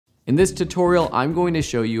In this tutorial, I'm going to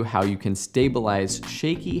show you how you can stabilize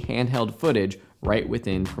shaky handheld footage right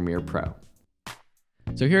within Premiere Pro.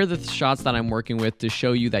 So here are the shots that I'm working with to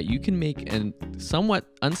show you that you can make a somewhat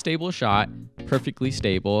unstable shot perfectly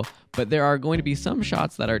stable, but there are going to be some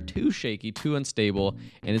shots that are too shaky, too unstable,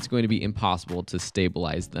 and it's going to be impossible to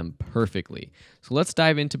stabilize them perfectly. So let's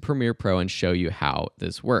dive into Premiere Pro and show you how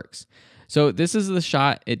this works. So this is the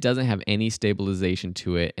shot. It doesn't have any stabilization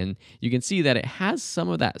to it, and you can see that it has some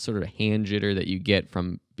of that sort of hand jitter that you get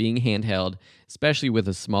from being handheld, especially with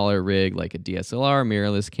a smaller rig like a DSLR,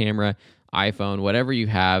 mirrorless camera, iPhone, whatever you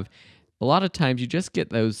have. A lot of times you just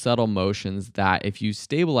get those subtle motions that if you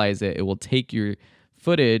stabilize it, it will take your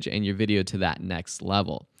footage and your video to that next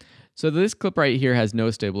level. So this clip right here has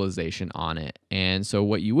no stabilization on it. And so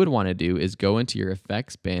what you would want to do is go into your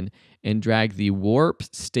effects bin and drag the warp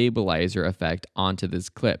stabilizer effect onto this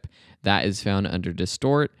clip. That is found under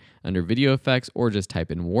distort, under video effects, or just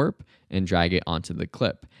type in warp and drag it onto the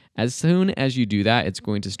clip. As soon as you do that, it's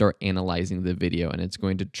going to start analyzing the video and it's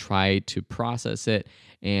going to try to process it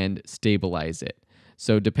and stabilize it.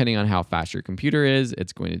 So depending on how fast your computer is,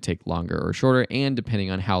 it's going to take longer or shorter, and depending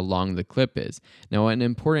on how long the clip is. Now, an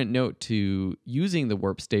important note to using the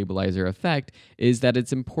warp stabilizer effect is that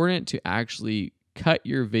it's important to actually cut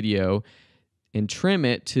your video and trim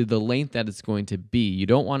it to the length that it's going to be. You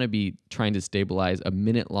don't want to be trying to stabilize a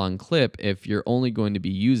minute-long clip if you're only going to be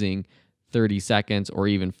using 30 seconds or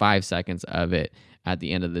even 5 seconds of it at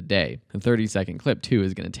the end of the day. A 30-second clip, too,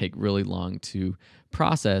 is going to take really long to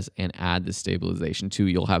process and add the stabilization to.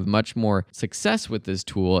 You'll have much more success with this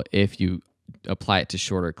tool if you apply it to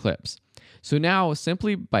shorter clips. So now,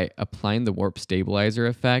 simply by applying the warp stabilizer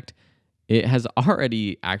effect, it has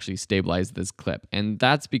already actually stabilized this clip. And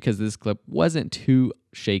that's because this clip wasn't too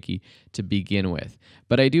shaky to begin with.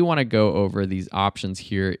 But I do want to go over these options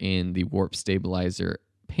here in the warp stabilizer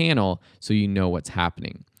panel so you know what's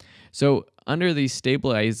happening. So under the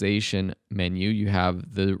stabilization menu, you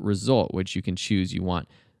have the result, which you can choose. You want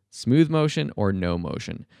smooth motion or no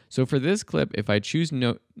motion. So for this clip, if I choose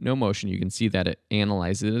no motion, you can see that it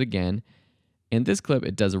analyzes it again. In this clip,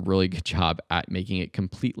 it does a really good job at making it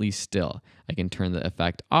completely still. I can turn the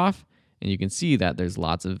effect off, and you can see that there's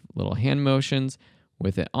lots of little hand motions.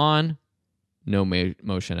 With it on, no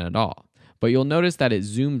motion at all. But you'll notice that it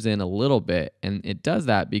zooms in a little bit, and it does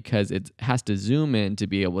that because it has to zoom in to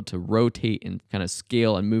be able to rotate and kind of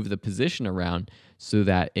scale and move the position around so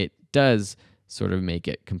that it does sort of make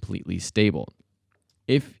it completely stable.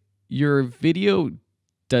 If your video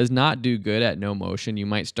does not do good at no motion, you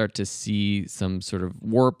might start to see some sort of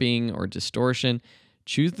warping or distortion.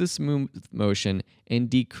 Choose the smooth motion and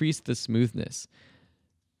decrease the smoothness.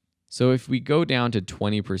 So if we go down to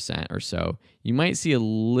 20% or so, you might see a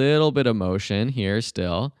little bit of motion here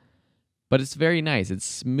still, but it's very nice. It's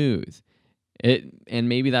smooth. And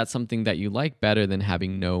maybe that's something that you like better than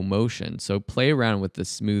having no motion. So play around with the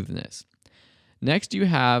smoothness. Next, you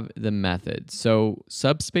have the method. So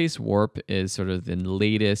subspace warp is sort of the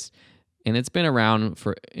latest, and it's been around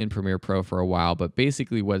in Premiere Pro for a while, but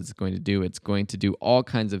basically what it's going to do all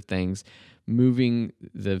kinds of things, moving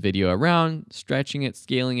the video around, stretching it,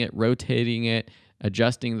 scaling it, rotating it,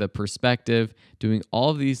 adjusting the perspective, doing all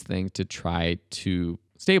of these things to try to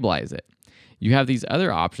stabilize it. You have these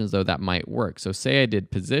other options, though, that might work. So say I did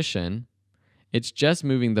position. It's just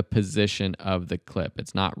moving the position of the clip.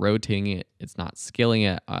 It's not rotating it. It's not scaling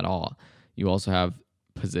it at all. You also have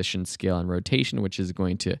position, scale, and rotation, which is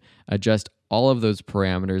going to adjust all of those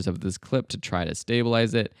parameters of this clip to try to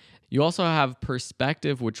stabilize it. You also have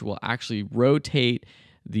perspective, which will actually rotate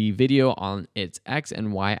the video on its X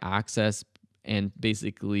and Y axis and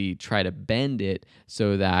basically try to bend it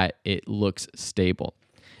so that it looks stable.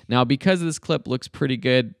 Now, because this clip looks pretty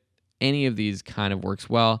good, any of these kind of works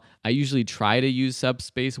well. I usually try to use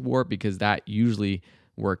subspace warp because that usually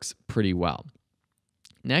works pretty well.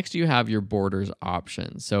 Next, you have your borders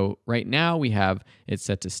option. So right now we have it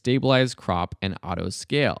set to stabilize, crop, and auto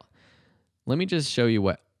scale. Let me just show you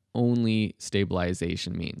what only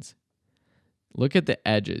stabilization means. Look at the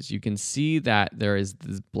edges. You can see that there is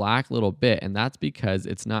this black little bit, and that's because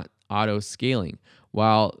it's not auto scaling.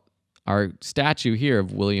 While our statue here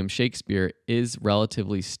of William Shakespeare is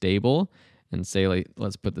relatively stable, and say, like,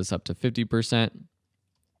 let's put this up to 50%.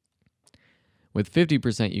 With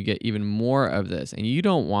 50%, you get even more of this, and you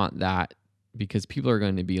don't want that because people are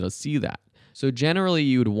going to be able to see that. So generally,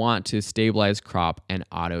 you would want to stabilize, crop, and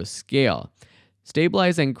auto scale.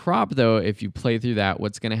 Stabilize and crop, though, if you play through that,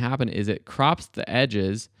 what's going to happen is it crops the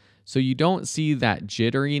edges, so you don't see that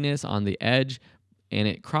jitteriness on the edge, and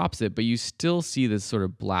it crops it, but you still see this sort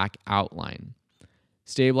of black outline.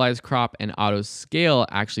 Stabilize, crop, and auto scale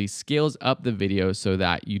actually scales up the video so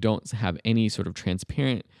that you don't have any sort of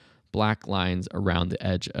transparent black lines around the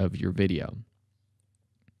edge of your video.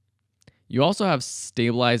 You also have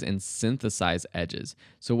stabilize and synthesize edges.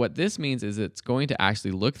 So what this means is it's going to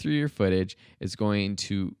actually look through your footage, it's going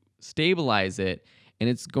to stabilize it, and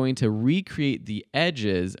it's going to recreate the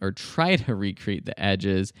edges, or try to recreate the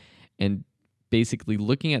edges, and basically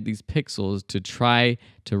looking at these pixels to try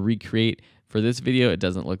to recreate. For this video, it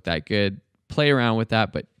doesn't look that good. Play around with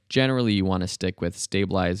that, but generally you want to stick with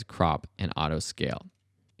stabilize, crop, and auto scale.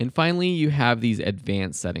 And finally, you have these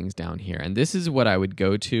advanced settings down here. And this is what I would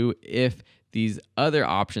go to if these other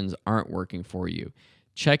options aren't working for you.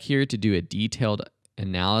 Check here to do a detailed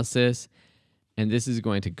analysis. And this is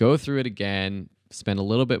going to go through it again, spend a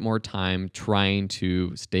little bit more time trying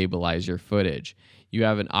to stabilize your footage. You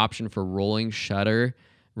have an option for rolling shutter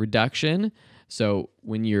reduction. So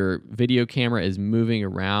when your video camera is moving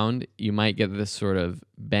around, you might get this sort of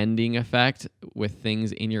bending effect with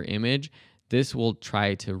things in your image. This will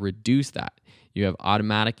try to reduce that. You have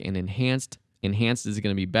automatic and enhanced. Enhanced is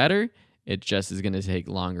going to be better. It just is going to take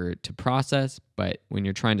longer to process. But when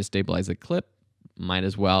you're trying to stabilize a clip, might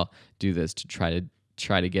as well do this to try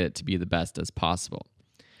to get it to be the best as possible.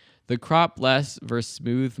 The crop less versus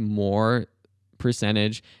smooth more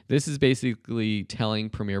percentage. This is basically telling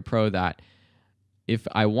Premiere Pro that if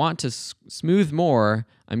I want to smooth more,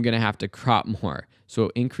 I'm going to have to crop more. So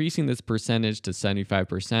increasing this percentage to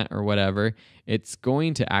 75% or whatever, it's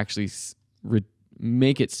going to actually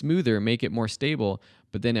make it smoother, make it more stable,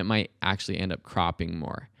 but then it might actually end up cropping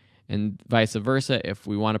more. And vice versa, if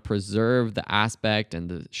we want to preserve the aspect and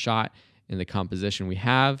the shot and the composition we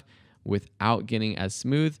have without getting as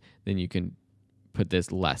smooth, then you can put this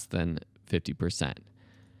less than 50%.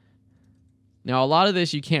 Now, a lot of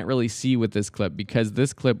this you can't really see with this clip because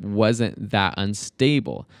this clip wasn't that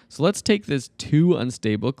unstable. So let's take this too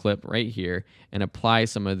unstable clip right here and apply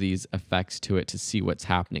some of these effects to it to see what's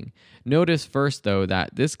happening. Notice first, though,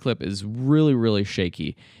 that this clip is really, really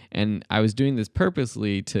shaky. And I was doing this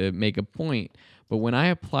purposely to make a point. But when I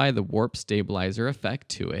apply the warp stabilizer effect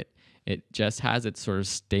to it, it just has its sort of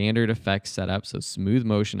standard effects set up. So smooth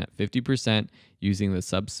motion at 50% using the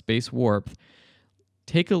subspace warp.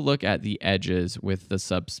 Take a look at the edges with the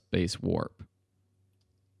subspace warp.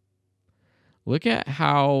 Look at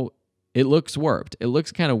how it looks warped. It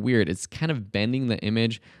looks kind of weird. It's kind of bending the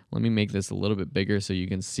image. Let me make this a little bit bigger so you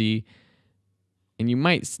can see. And you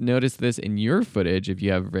might notice this in your footage if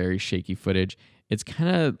you have very shaky footage. It's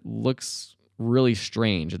kind of looks really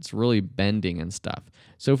strange. It's really bending and stuff.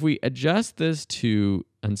 So if we adjust this to,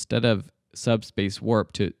 instead of subspace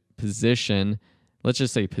warp, to position, let's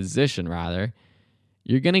just say position rather,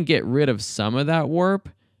 you're going to get rid of some of that warp,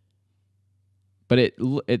 but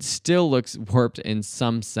it still looks warped in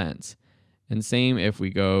some sense. And same if we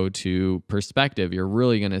go to perspective, you're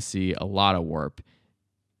really going to see a lot of warp.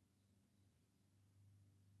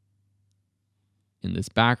 In this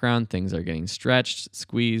background, things are getting stretched,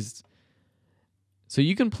 squeezed. So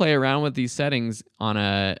you can play around with these settings on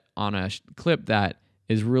a clip that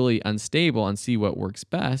is really unstable and see what works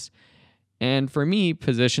best. And for me,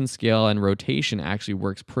 position, scale, and rotation actually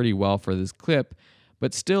works pretty well for this clip,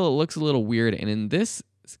 but still it looks a little weird. And in this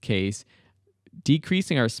case,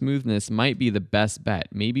 decreasing our smoothness might be the best bet.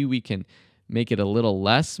 Maybe we can make it a little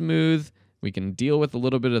less smooth. We can deal with a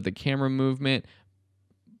little bit of the camera movement,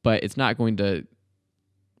 but it's not going to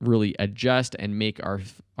really adjust and make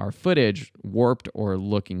our footage warped or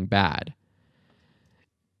looking bad.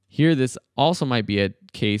 Here, this also might be a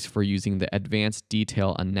case for using the advanced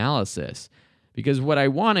detail analysis, because what I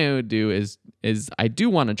want to do is I do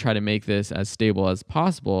want to try to make this as stable as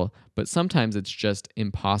possible, but sometimes it's just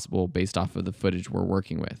impossible based off of the footage we're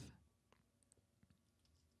working with.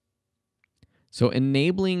 So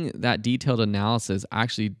enabling that detailed analysis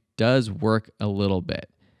actually does work a little bit.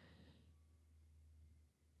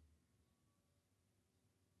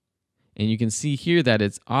 And you can see here that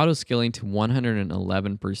it's auto-scaling to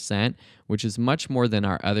 111%, which is much more than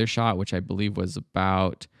our other shot, which I believe was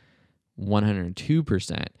about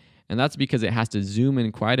 102%. And that's because it has to zoom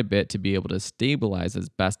in quite a bit to be able to stabilize as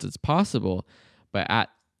best as possible. But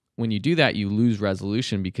when you do that, you lose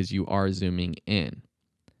resolution because you are zooming in.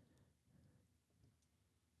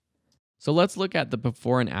 So let's look at the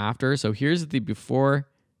before and after. So here's the before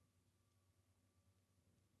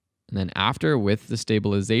and then after with the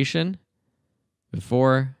stabilization.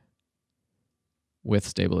 Before with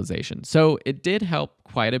stabilization. So it did help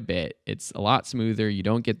quite a bit. It's a lot smoother. You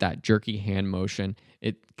don't get that jerky hand motion.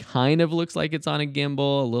 It kind of looks like it's on a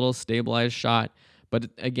gimbal, a little stabilized shot, But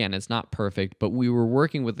again, it's not perfect, but we were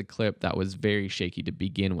working with a clip that was very shaky to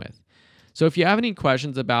begin with. So if you have any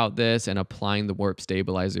questions about this and applying the warp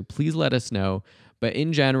stabilizer, please let us know. But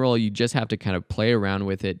in general, you just have to kind of play around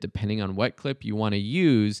with it depending on what clip you want to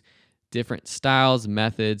use. Different styles,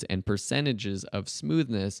 methods, and percentages of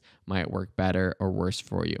smoothness might work better or worse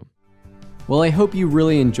for you. Well, I hope you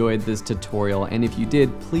really enjoyed this tutorial, and if you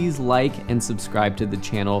did, please like and subscribe to the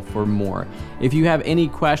channel for more. If you have any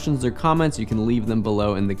questions or comments, you can leave them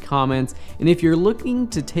below in the comments. And if you're looking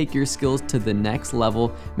to take your skills to the next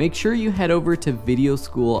level, make sure you head over to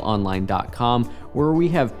videoschoolonline.com, where we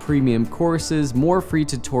have premium courses, more free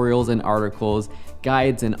tutorials and articles,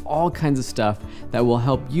 guides, and all kinds of stuff that will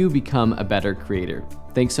help you become a better creator.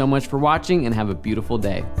 Thanks so much for watching, and have a beautiful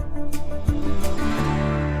day.